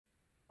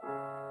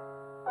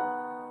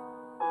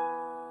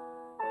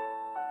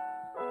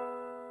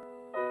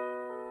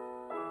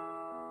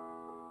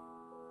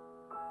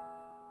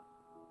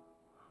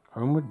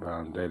Homeward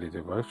Bound Daily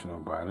Devotional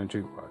by Ellen G.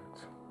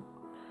 White.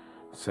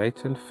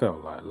 Satan fell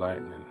like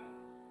lightning.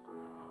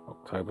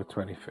 October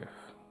 25th.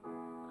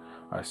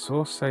 I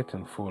saw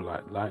Satan fall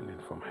like lightning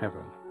from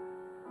heaven.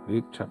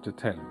 Luke chapter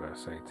 10,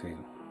 verse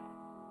 18.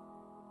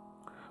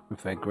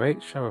 With a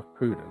great show of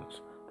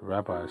prudence, the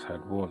rabbis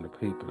had warned the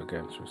people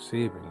against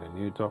receiving the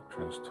new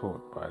doctrines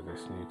taught by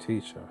this new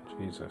teacher,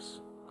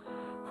 Jesus,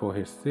 for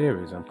his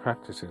theories and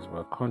practices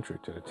were contrary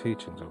to the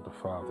teachings of the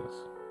fathers.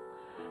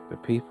 The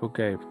people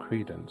gave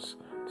credence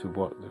to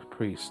what the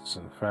priests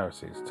and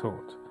Pharisees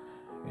taught,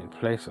 in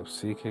place of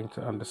seeking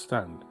to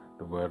understand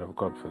the word of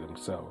God for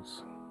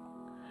themselves.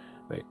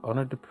 They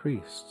honored the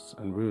priests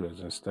and rulers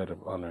instead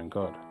of honoring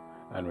God,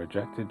 and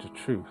rejected the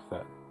truth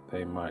that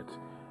they might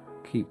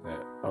keep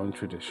their own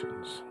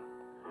traditions.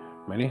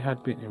 Many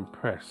had been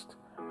impressed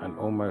and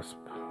almost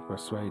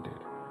persuaded,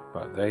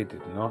 but they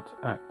did not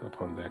act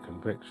upon their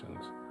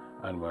convictions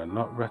and were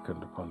not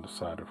reckoned upon the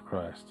side of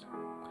Christ.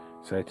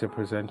 Satan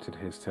presented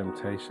his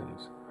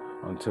temptations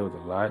until the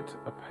light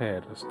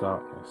appeared as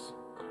darkness.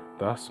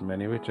 Thus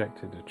many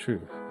rejected the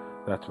truth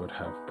that would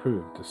have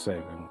proved the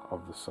saving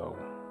of the soul.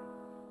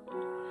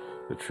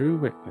 The true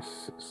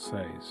witness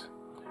says,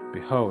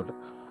 "Behold,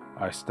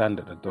 I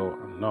stand at the door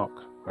and knock."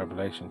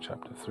 Revelation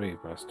chapter 3,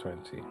 verse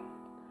 20.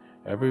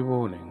 Every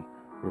warning,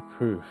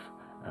 reproof,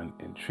 and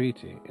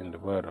entreaty in the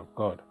word of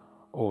God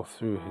or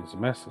through his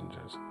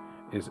messengers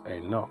is a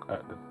knock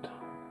at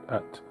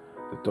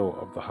the door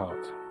of the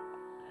heart.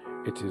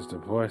 It is the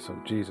voice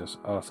of Jesus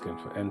asking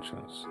for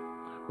entrance.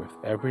 With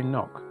every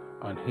knock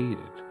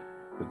unheeded,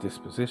 the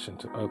disposition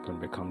to open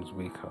becomes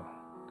weaker.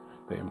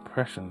 The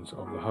impressions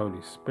of the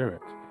Holy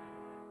Spirit,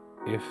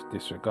 if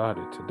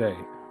disregarded today,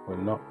 will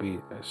not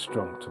be as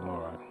strong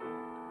tomorrow.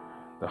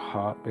 The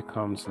heart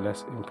becomes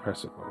less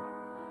impressible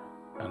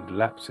and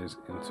lapses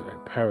into a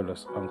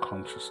perilous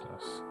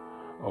unconsciousness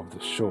of the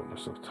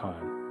shortness of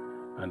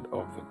time and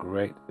of the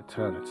great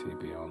eternity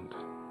beyond.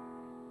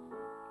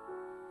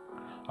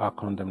 Our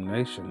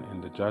condemnation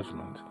in the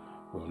judgment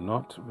will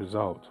not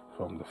result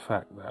from the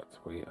fact that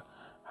we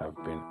have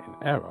been in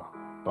error,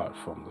 but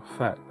from the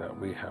fact that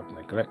we have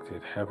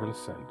neglected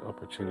heaven-sent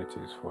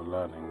opportunities for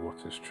learning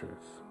what is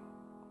truth.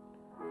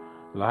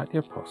 Like the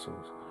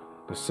apostles,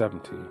 the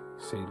 70,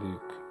 see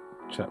Luke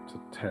chapter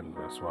 10,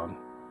 verse 1,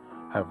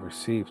 have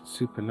received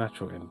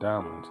supernatural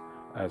endowment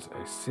as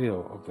a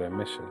seal of their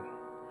mission.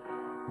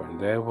 When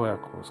their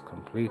work was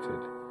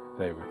completed,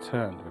 they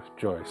returned with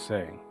joy,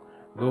 saying,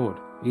 "Lord,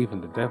 even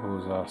the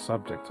devils are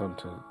subject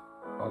unto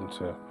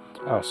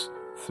us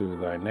through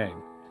thy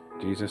name."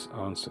 Jesus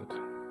answered,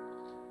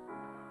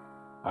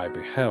 "I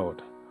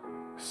beheld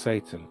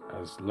Satan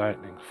as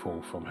lightning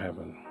fall from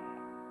heaven."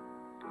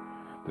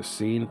 The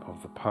scene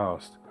of the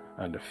past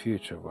and the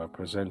future were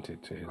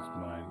presented to his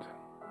mind.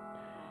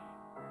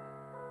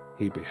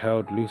 He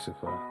beheld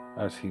Lucifer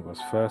as he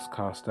was first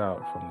cast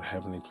out from the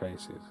heavenly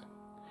places.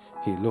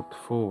 He looked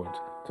forward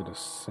to the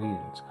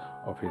scenes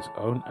of his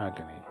own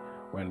agony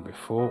when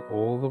before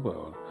all the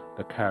world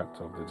the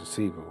character of the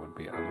deceiver would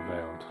be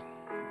unveiled.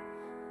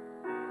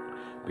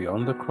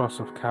 Beyond the cross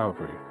of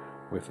Calvary,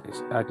 with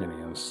its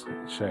agony and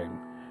shame,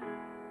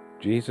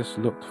 Jesus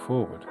looked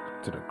forward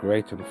to the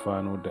great and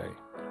final day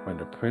when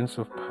the prince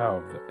of power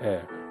of the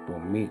air will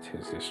meet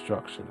his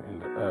destruction in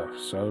the earth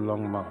so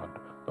long marred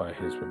by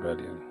his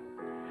rebellion.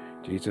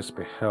 Jesus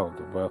beheld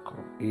the work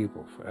of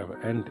evil forever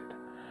ended,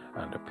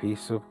 and the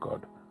peace of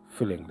God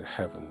filling the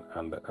heaven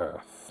and the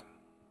earth.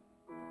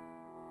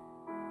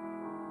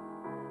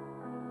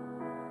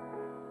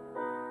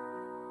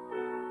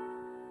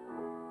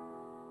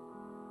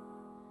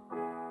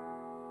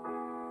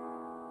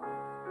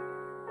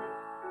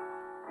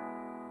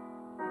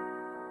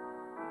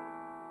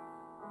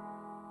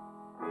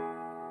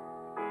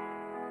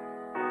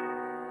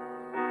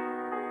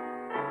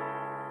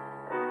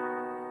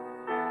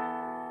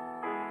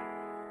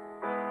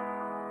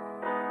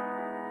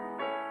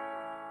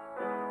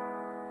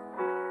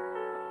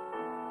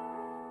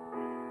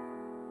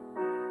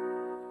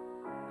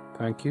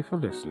 Thank you for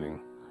listening.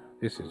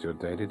 This is your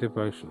daily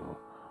devotional.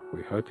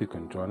 We hope you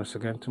can join us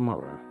again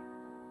tomorrow.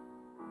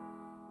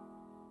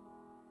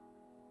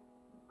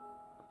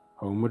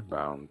 Homeward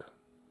Bound.